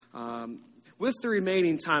with the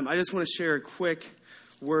remaining time, I just want to share a quick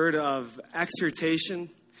word of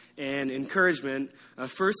exhortation and encouragement,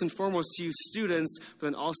 first and foremost to you students, but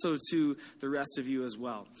then also to the rest of you as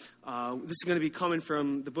well. This is going to be coming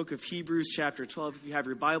from the book of Hebrews chapter 12. If you have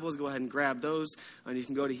your Bibles, go ahead and grab those, and you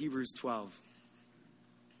can go to Hebrews 12.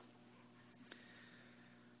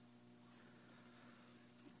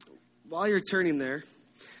 While you're turning there,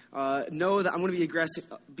 know that I'm going to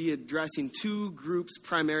be addressing two groups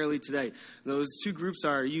primarily today. Those two groups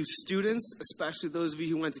are you students, especially those of you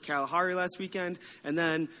who went to Kalahari last weekend, and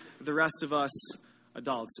then the rest of us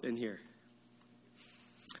adults in here.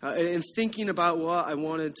 And thinking about what I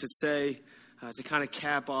wanted to say to kind of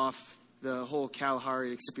cap off the whole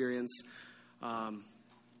Kalahari experience, I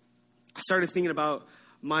started thinking about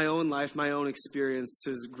my own life, my own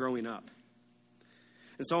experiences growing up.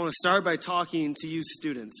 And so I want to start by talking to you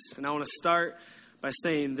students. And I want to start by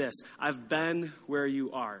saying this. I've been where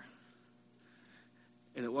you are.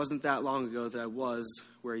 And it wasn't that long ago that I was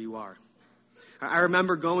where you are. I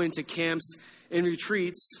remember going to camps and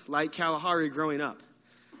retreats like Kalahari growing up.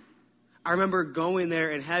 I remember going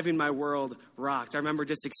there and having my world rocked. I remember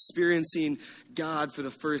just experiencing God for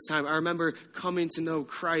the first time. I remember coming to know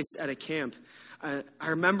Christ at a camp. I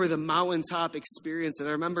remember the mountaintop experience, and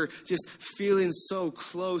I remember just feeling so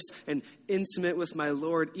close and intimate with my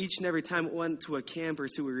Lord each and every time I went to a camp or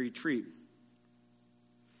to a retreat.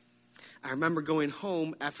 I remember going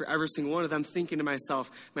home after every single one of them thinking to myself,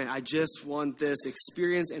 man, I just want this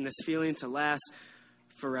experience and this feeling to last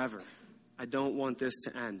forever. I don't want this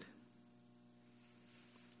to end.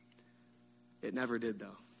 It never did,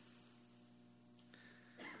 though.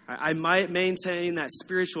 I might maintain that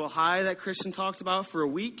spiritual high that Christian talked about for a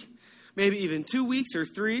week, maybe even 2 weeks or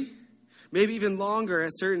 3, maybe even longer at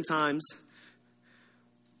certain times.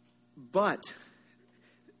 But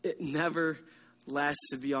it never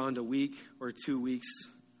lasted beyond a week or 2 weeks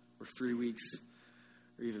or 3 weeks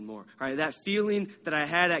or even more. All right, that feeling that I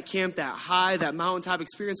had at camp, that high, that mountaintop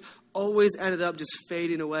experience, always ended up just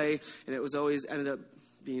fading away, and it was always ended up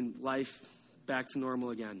being life back to normal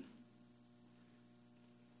again.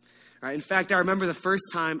 Right. In fact, I remember the first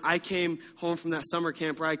time I came home from that summer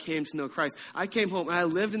camp where I came to know Christ. I came home and I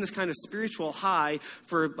lived in this kind of spiritual high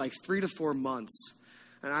for like 3 to 4 months.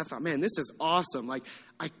 And I thought, man, this is awesome. Like,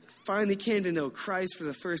 I finally came to know Christ for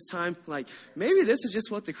the first time. Like, maybe this is just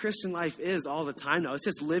what the Christian life is all the time now. It's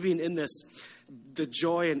just living in the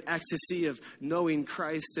joy and ecstasy of knowing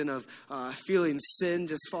Christ and of feeling sin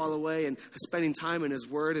just fall away and spending time in His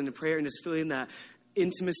Word and in prayer and just feeling that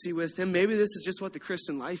intimacy with Him. Maybe this is just what the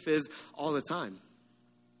Christian life is all the time.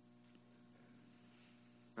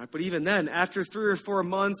 Right? But even then, after 3 or 4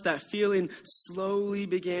 months, that feeling slowly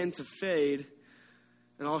began to fade.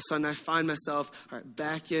 And all of a sudden, I find myself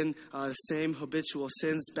back in the same habitual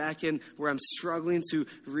sins, back in where I'm struggling to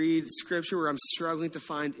read Scripture, where I'm struggling to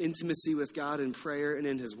find intimacy with God in prayer and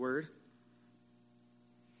in His Word.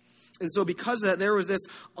 And so because of that, there was this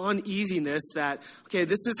uneasiness that, okay,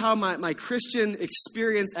 this is how my Christian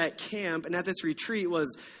experience at camp and at this retreat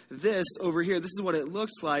was this over here. This is what it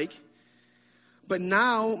looks like. But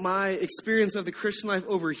now my experience of the Christian life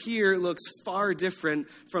over here looks far different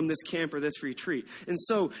from this camp or this retreat. And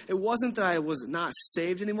so it wasn't that I was not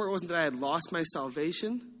saved anymore. It wasn't that I had lost my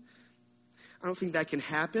salvation. I don't think that can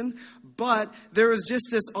happen. But there was just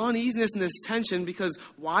this uneasiness and this tension because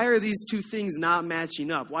why are these two things not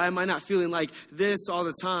matching up? Why am I not feeling like this all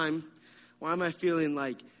the time? Why am I feeling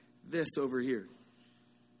like this over here?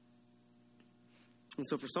 And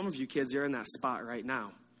so for some of you kids, you're in that spot right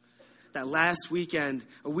now. That last weekend,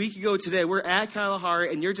 a week ago today, we're at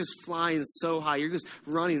Kalahari and you're just flying so high. You're just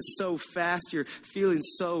running so fast. You're feeling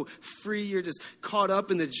so free. You're just caught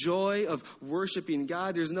up in the joy of worshiping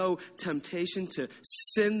God. There's no temptation to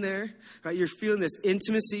sin there. Right? You're feeling this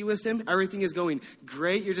intimacy with Him. Everything is going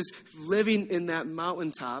great. You're just living in that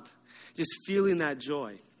mountaintop, just feeling that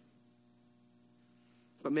joy.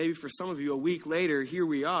 But maybe for some of you, a week later, here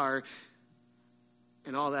we are,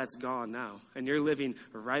 and all that's gone now. And you're living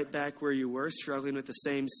right back where you were, struggling with the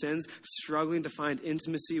same sins, struggling to find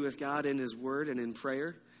intimacy with God in His Word and in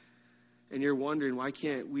prayer. And you're wondering, why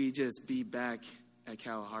can't we just be back at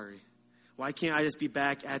Kalahari? Why can't I just be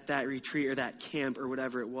back at that retreat or that camp or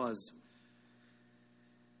whatever it was?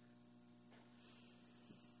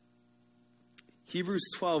 Hebrews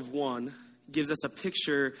 12:1 gives us a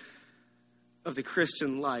picture of the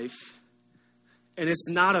Christian life. And it's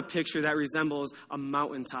not a picture that resembles a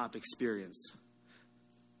mountaintop experience.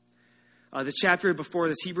 The chapter before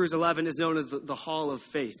this, Hebrews 11, is known as the Hall of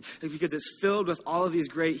Faith because it's filled with all of these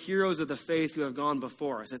great heroes of the faith who have gone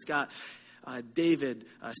before us. It's got David,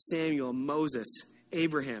 Samuel, Moses,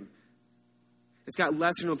 Abraham, It's got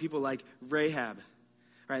lesser-known people like Rahab.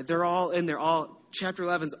 Right? They're all in there. Chapter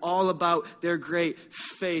 11 is all about their great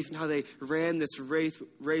faith and how they ran this race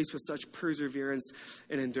with such perseverance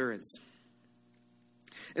and endurance.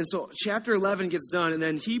 And so chapter 11 gets done, and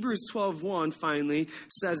then Hebrews 12:1 finally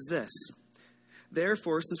says this.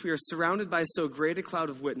 Therefore, since we are surrounded by so great a cloud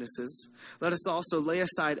of witnesses, let us also lay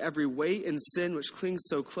aside every weight and sin which clings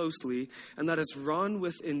so closely, and let us run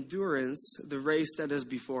with endurance the race that is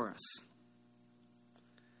before us.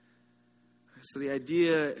 So the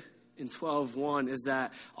idea in 12:1 is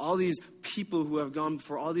that all these people who have gone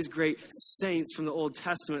before, all these great saints from the Old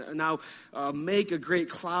Testament, now make a great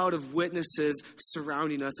cloud of witnesses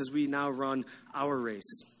surrounding us as we now run our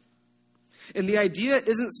race. And the idea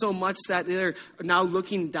isn't so much that they're now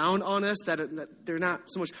looking down on us, that they're not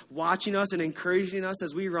so much watching us and encouraging us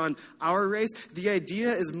as we run our race. The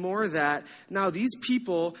idea is more that now these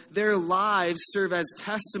people, their lives serve as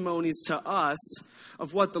testimonies to us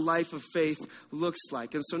of what the life of faith looks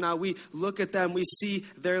like. And so now we look at them, we see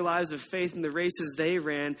their lives of faith and the races they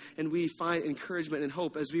ran, and we find encouragement and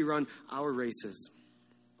hope as we run our races.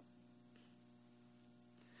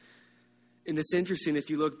 And it's interesting, if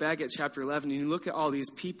you look back at chapter 11 and you look at all these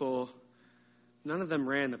people, none of them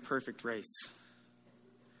ran the perfect race.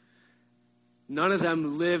 None of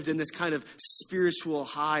them lived in this kind of spiritual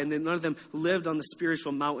high, and none of them lived on the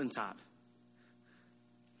spiritual mountaintop.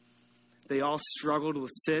 They all struggled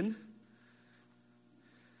with sin.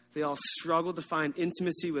 They all struggled to find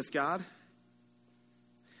intimacy with God.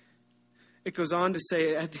 It goes on to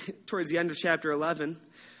say, towards the end of chapter 11,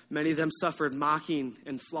 many of them suffered mocking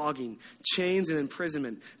and flogging, chains and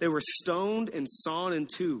imprisonment. They were stoned and sawn in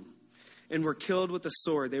two, and were killed with the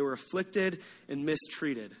sword. They were afflicted and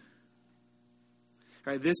mistreated.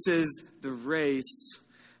 Right, this is the race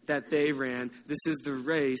that they ran. This is the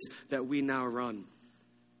race that we now run.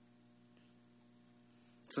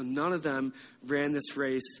 So none of them ran this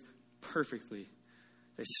race perfectly.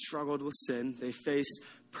 They struggled with sin. They faced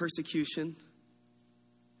persecution.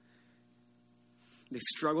 They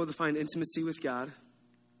struggled to find intimacy with God.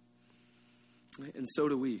 And so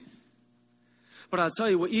do we. But I'll tell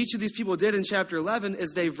you, what each of these people did in chapter 11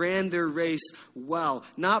 is they ran their race well.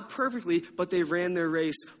 Not perfectly, but they ran their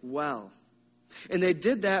race well. And they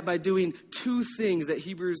did that by doing two things that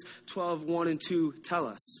Hebrews 12:1 and 2 tell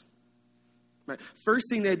us. Right. First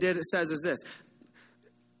thing they did, it says, is this.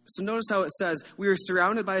 So notice how it says, we are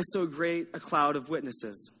surrounded by so great a cloud of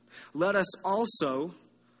witnesses. Let us also,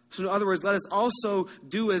 so in other words, let us also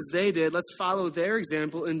do as they did. Let's follow their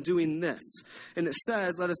example in doing this. And it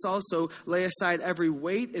says, let us also lay aside every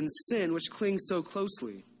weight and sin which clings so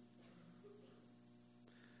closely.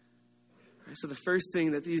 Right, so the first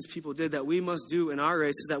thing that these people did that we must do in our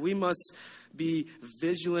race is that we must be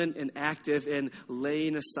vigilant and active in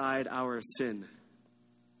laying aside our sin.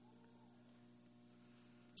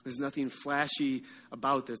 There's nothing flashy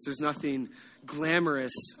about this. There's nothing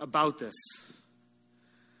glamorous about this.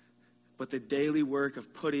 But the daily work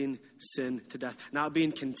of putting sin to death. Not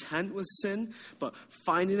being content with sin, but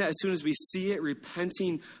finding that as soon as we see it,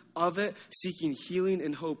 repenting of it, seeking healing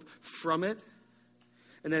and hope from it,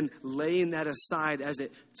 and then laying that aside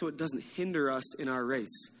so it doesn't hinder us in our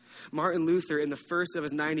race. Martin Luther, in the first of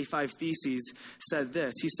his 95 Theses, said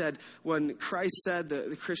this. He said, when Christ said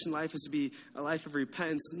the Christian life is to be a life of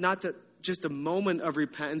repentance, not that just a moment of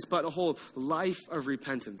repentance, but a whole life of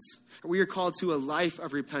repentance. We are called to a life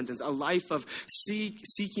of repentance, a life of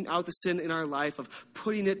seeking out the sin in our life, of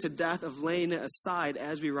putting it to death, of laying it aside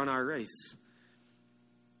as we run our race.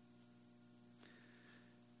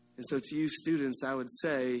 And so to you students, I would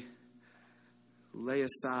say, lay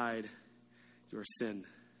aside your sin.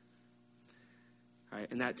 Right?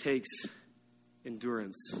 And that takes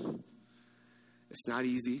endurance. It's not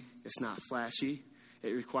easy. It's not flashy.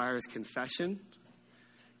 It requires confession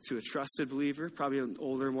to a trusted believer, probably an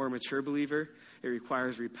older, more mature believer. It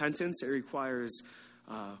requires repentance. It requires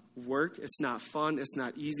work. It's not fun. It's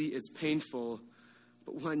not easy. It's painful.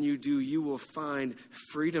 But when you do, you will find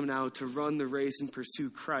freedom now to run the race and pursue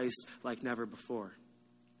Christ like never before.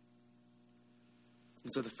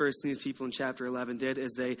 And so the first thing these people in chapter 11 did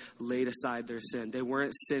is they laid aside their sin. They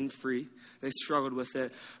weren't sin-free. They struggled with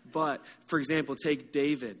it. But, for example, take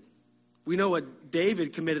David. We know what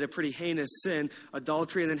David committed, a pretty heinous sin,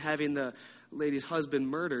 adultery, and then having the lady's husband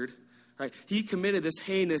murdered. Right? He committed this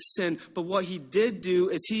heinous sin, but what he did do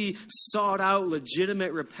is he sought out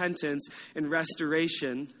legitimate repentance and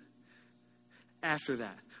restoration after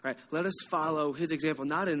that. Right? Let us follow his example,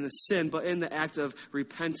 not in the sin, but in the act of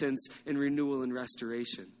repentance and renewal and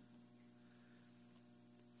restoration.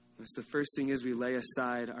 So the first thing is we lay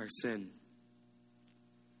aside our sin.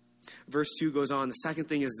 verse 2 goes on. The second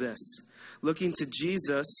thing is this: looking to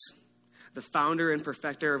Jesus, the founder and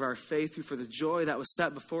perfecter of our faith, who for the joy that was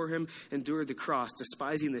set before him endured the cross,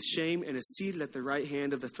 despising the shame, and is seated at the right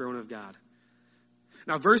hand of the throne of God.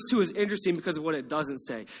 Now, verse 2 is interesting because of what it doesn't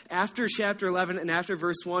say. After chapter 11 and after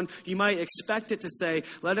verse 1, you might expect it to say,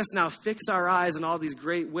 let us now fix our eyes on all these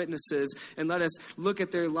great witnesses and let us look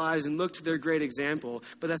at their lives and look to their great example.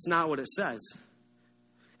 But that's not what it says.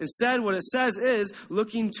 Instead, what it says is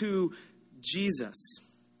looking to Jesus,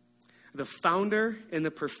 the founder and the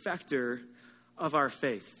perfecter of our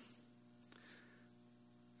faith.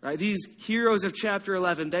 Right? These heroes of chapter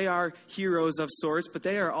 11, they are heroes of sorts, but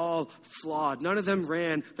they are all flawed. None of them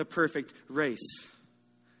ran the perfect race.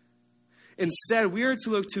 Instead, we are to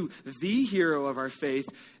look to the hero of our faith,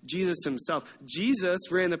 Jesus himself.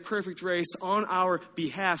 Jesus ran the perfect race on our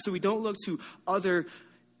behalf, so we don't look to other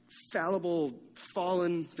fallible,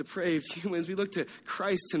 fallen, depraved humans. We look to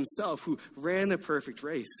Christ himself, who ran the perfect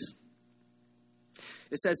race.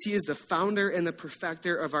 It says he is the founder and the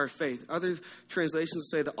perfecter of our faith. Other translations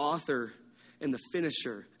say the author and the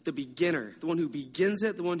finisher, the beginner, the one who begins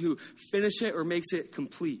it, the one who finishes it or makes it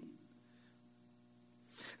complete.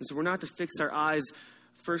 And so we're not to fix our eyes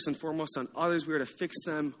first and foremost on others. We are to fix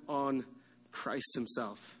them on Christ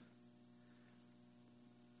himself.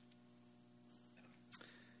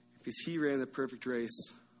 Because he ran the perfect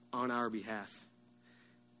race on our behalf.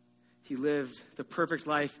 He lived the perfect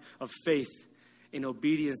life of faith in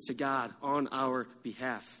obedience to God on our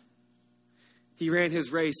behalf. He ran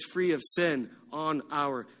his race free of sin on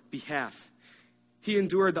our behalf. He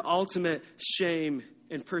endured the ultimate shame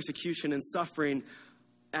and persecution and suffering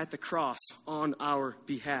at the cross on our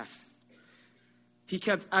behalf. He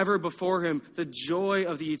kept ever before him the joy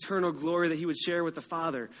of the eternal glory that he would share with the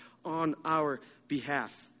Father on our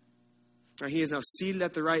behalf. Now, he is now seated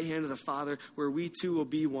at the right hand of the Father, where we too will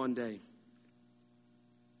be one day.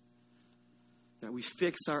 That we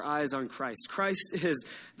fix our eyes on Christ. Christ is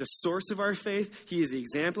the source of our faith. He is the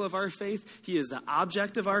example of our faith. He is the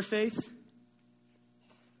object of our faith.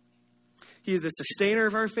 He is the sustainer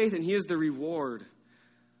of our faith, and he is the reward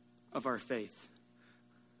of our faith.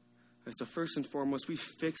 And so first and foremost, we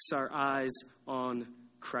fix our eyes on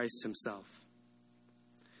Christ himself.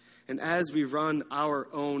 And as we run our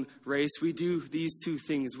own race, we do these two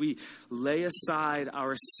things. We lay aside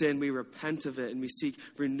our sin, we repent of it, and we seek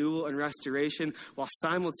renewal and restoration while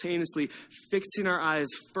simultaneously fixing our eyes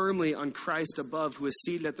firmly on Christ above, who is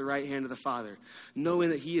seated at the right hand of the Father,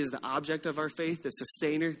 knowing that he is the object of our faith, the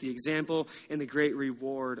sustainer, the example, and the great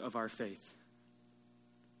reward of our faith.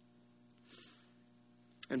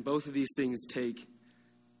 And both of these things take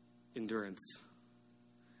endurance.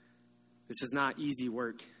 This is not easy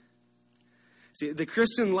work. See, the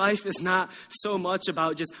Christian life is not so much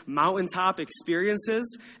about just mountaintop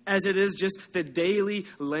experiences as it is just the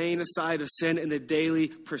laying aside of sin and the daily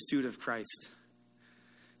pursuit of Christ.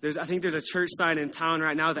 I think there's a church sign in town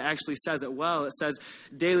right now that actually says it well. It says,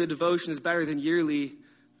 daily devotion is better than yearly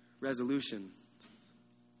resolution.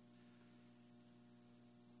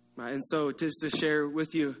 And so just to share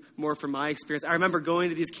with you more from my experience, I remember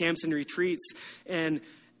going to these camps and retreats, and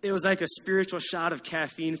it was like a spiritual shot of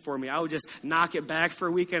caffeine for me. I would just knock it back for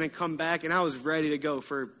a weekend and come back, and I was ready to go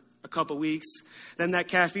for a couple weeks. Then that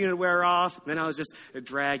caffeine would wear off, and then I was just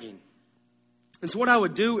dragging. And so what I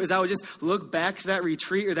would do is I would just look back to that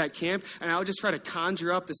retreat or that camp, and I would just try to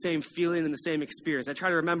conjure up the same feeling and the same experience. I try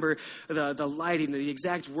to remember the lighting, the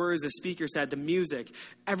exact words the speaker said, the music,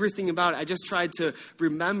 everything about it. I just tried to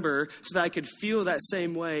remember so that I could feel that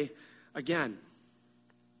same way again.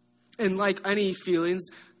 And like any feelings,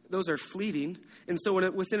 those are fleeting. And so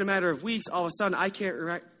within a matter of weeks, all of a sudden, I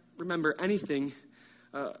can't remember anything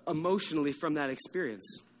emotionally from that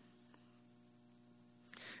experience.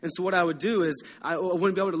 And so what I would do is I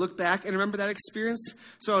wouldn't be able to look back and remember that experience.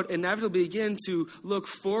 So I would inevitably begin to look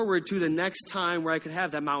forward to the next time where I could have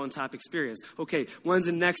that mountaintop experience. Okay, when's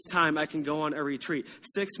the next time I can go on a retreat?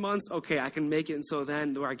 6 months? Okay, I can make it until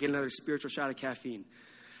then where I get another spiritual shot of caffeine.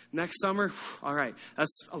 Next summer? All right,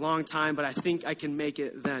 that's a long time, but I think I can make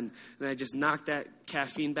it then. And I just knock that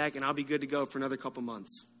caffeine back, and I'll be good to go for another couple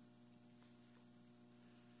months.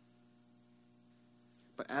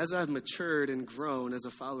 But as I've matured and grown as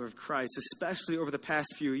a follower of Christ, especially over the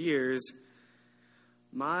past few years,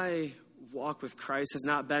 my walk with Christ has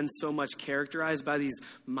not been so much characterized by these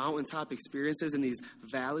mountaintop experiences and these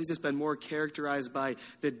valleys. It's been more characterized by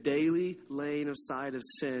the daily laying aside of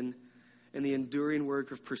sin and the enduring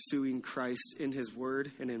work of pursuing Christ in his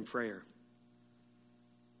word and in prayer.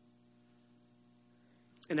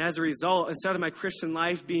 And as a result, instead of my Christian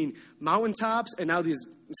life being mountaintops and now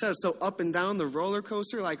instead of so up and down the roller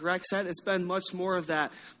coaster, like Rex said, it's been much more of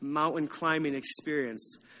that mountain climbing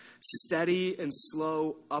experience. Steady and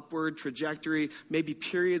slow upward trajectory, maybe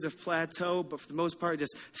periods of plateau, but for the most part,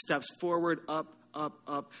 just steps forward, up, up,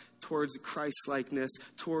 up, towards Christ-likeness,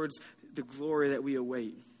 towards the glory that we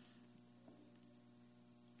await.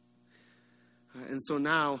 And so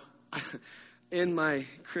now, in my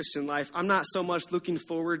Christian life, I'm not so much looking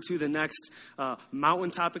forward to the next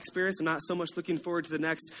mountaintop experience. I'm not so much looking forward to the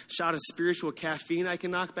next shot of spiritual caffeine I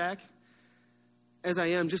can knock back, as I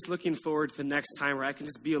am just looking forward to the next time where I can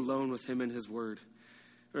just be alone with him and his word,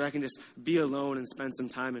 where I can just be alone and spend some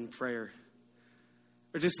time in prayer.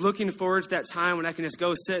 Or just looking forward to that time when I can just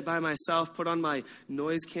go sit by myself, put on my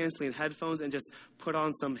noise-canceling headphones, and just put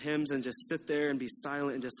on some hymns and just sit there and be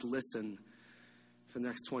silent and just listen for the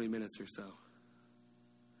next 20 minutes or so.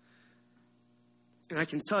 And I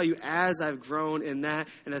can tell you, as I've grown in that,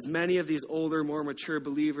 and as many of these older, more mature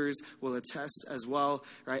believers will attest as well,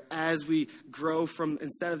 right? As we grow from,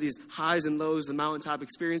 instead of these highs and lows, the mountaintop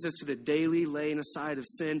experiences, to the daily laying aside of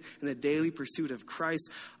sin and the daily pursuit of Christ,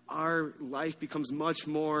 our life becomes much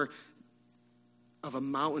more of a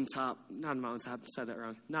mountaintop, not a mountaintop, I said that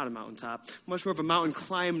wrong, not a mountaintop, much more of a mountain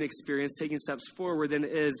climbing experience, taking steps forward than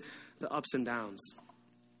it is the ups and downs.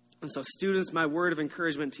 And so, students, my word of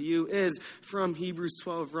encouragement to you is from Hebrews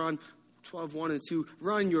 12:1 and 2,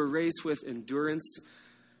 run your race with endurance.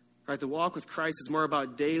 Right, the walk with Christ is more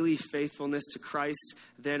about daily faithfulness to Christ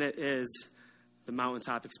than it is the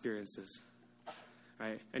mountaintop experiences.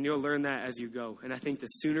 Right? And you'll learn that as you go. And I think the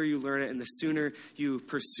sooner you learn it and the sooner you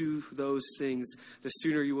pursue those things, the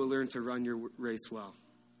sooner you will learn to run your race well.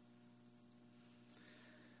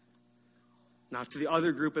 Now, to the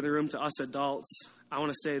other group in the room, to us adults, I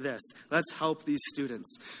want to say this. Let's help these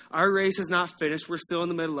students. Our race is not finished. We're still in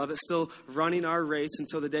the middle of it, still running our race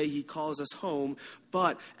until the day he calls us home.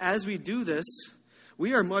 But as we do this,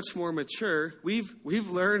 we are much more mature. We've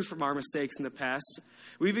learned from our mistakes in the past.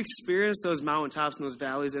 We've experienced those mountaintops and those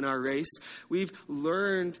valleys in our race. We've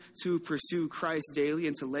learned to pursue Christ daily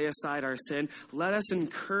and to lay aside our sin. Let us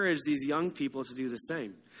encourage these young people to do the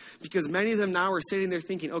same. Because many of them now are sitting there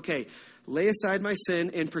thinking, okay, lay aside my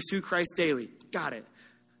sin and pursue Christ daily. Got it.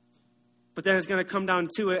 But then it's going to come down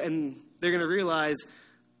to it, and they're going to realize,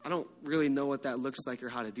 I don't really know what that looks like or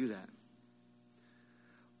how to do that.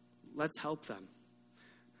 Let's help them.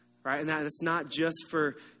 Right? And that's not just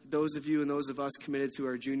for those of you and those of us committed to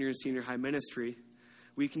our junior and senior high ministry.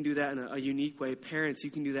 We can do that in a unique way. Parents,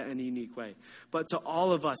 you can do that in a unique way. But to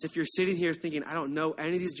all of us, if you're sitting here thinking, I don't know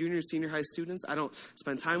any of these junior and senior high students, I don't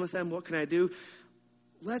spend time with them, what can I do?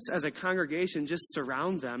 Let's, as a congregation, just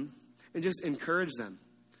surround them and just encourage them.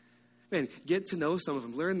 Man, get to know some of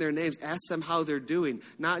them. Learn their names. Ask them how they're doing.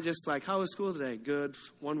 Not just like, how was school today? Good,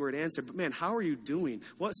 one-word answer. But man, how are you doing?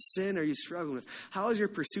 What sin are you struggling with? How is your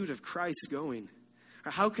pursuit of Christ going?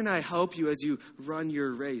 Or how can I help you as you run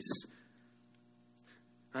your race?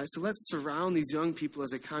 All right, so let's surround these young people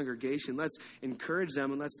as a congregation. Let's encourage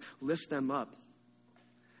them and let's lift them up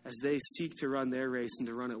as they seek to run their race and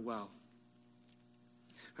to run it well.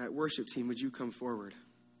 All right, worship team, would you come forward?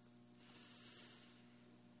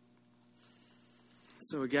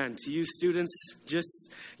 So again, to you students,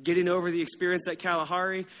 just getting over the experience at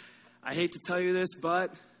Kalahari, I hate to tell you this,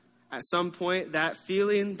 but at some point, that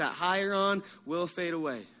feeling, that high you're on, will fade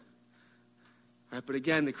away. All right, but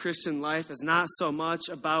again, the Christian life is not so much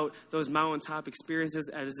about those mountaintop experiences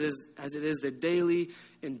as it is the daily,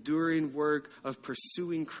 enduring work of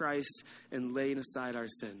pursuing Christ and laying aside our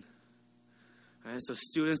sin. All right, so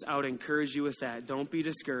students, I would encourage you with that. Don't be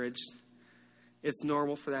discouraged. It's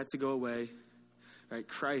normal for that to go away. Right,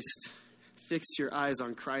 Christ, fix your eyes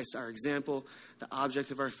on Christ, our example, the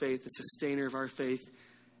object of our faith, the sustainer of our faith,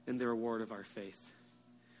 and the reward of our faith.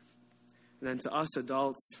 And then to us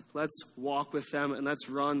adults, let's walk with them and let's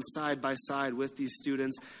run side by side with these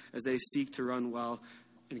students as they seek to run well,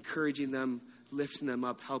 encouraging them, lifting them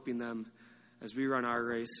up, helping them as we run our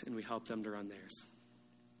race and we help them to run theirs.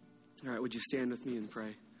 All right, would you stand with me and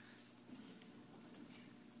pray?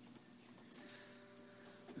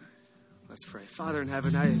 Let's pray. Father in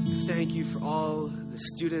heaven, I thank you for all the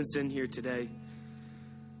students in here today,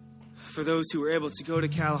 for those who were able to go to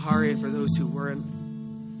Kalahari and for those who weren't.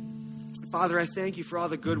 Father, I thank you for all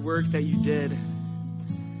the good work that you did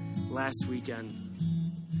last weekend,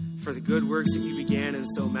 for the good works that you began in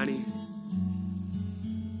so many.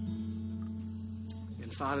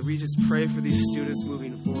 And Father, we just pray for these students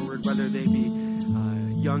moving forward, whether they be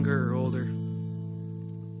younger or older.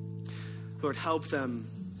 Lord, help them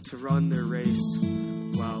to run their race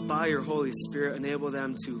well. By your Holy Spirit, enable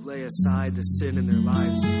them to lay aside the sin in their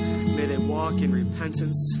lives. May they walk in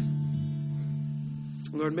repentance.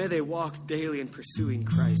 Lord, may they walk daily in pursuing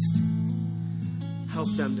Christ. Help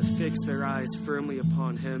them to fix their eyes firmly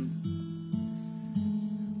upon him.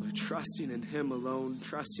 Lord, trusting in him alone,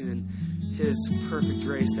 trusting in his perfect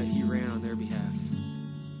race that he ran on their behalf.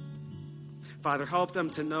 Father, help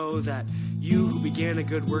them to know that you who began a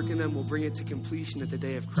good work in them will bring it to completion at the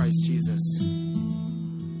day of Christ Jesus. And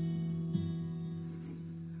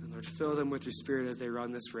Lord, fill them with your Spirit as they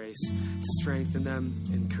run this race. Strengthen them,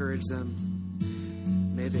 encourage them.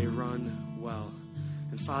 May they run well.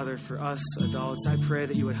 And Father, for us adults, I pray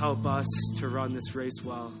that you would help us to run this race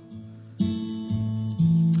well.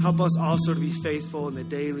 Help us also to be faithful in the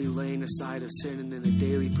daily laying aside of sin and in the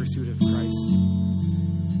daily pursuit of Christ.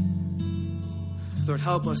 Lord,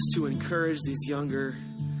 help us to encourage these younger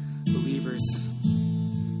believers.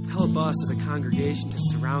 Help us as a congregation to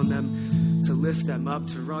surround them, to lift them up,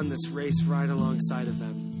 to run this race right alongside of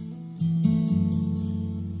them.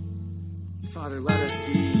 Father, let us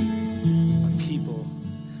be a people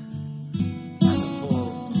as a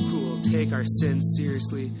whole who will take our sins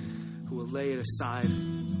seriously, who will lay it aside,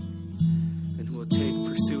 and who will take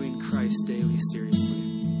pursuing Christ daily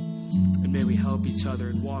seriously. And may we help each other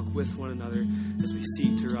and walk with one another as we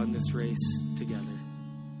seek to run this race together.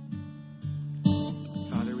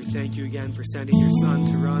 Father, we thank you again for sending your Son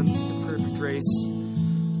to run the perfect race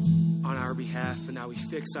on our behalf. And now we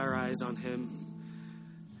fix our eyes on him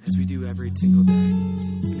as we do every single day.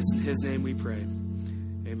 And it's in his name we pray.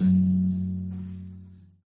 Amen.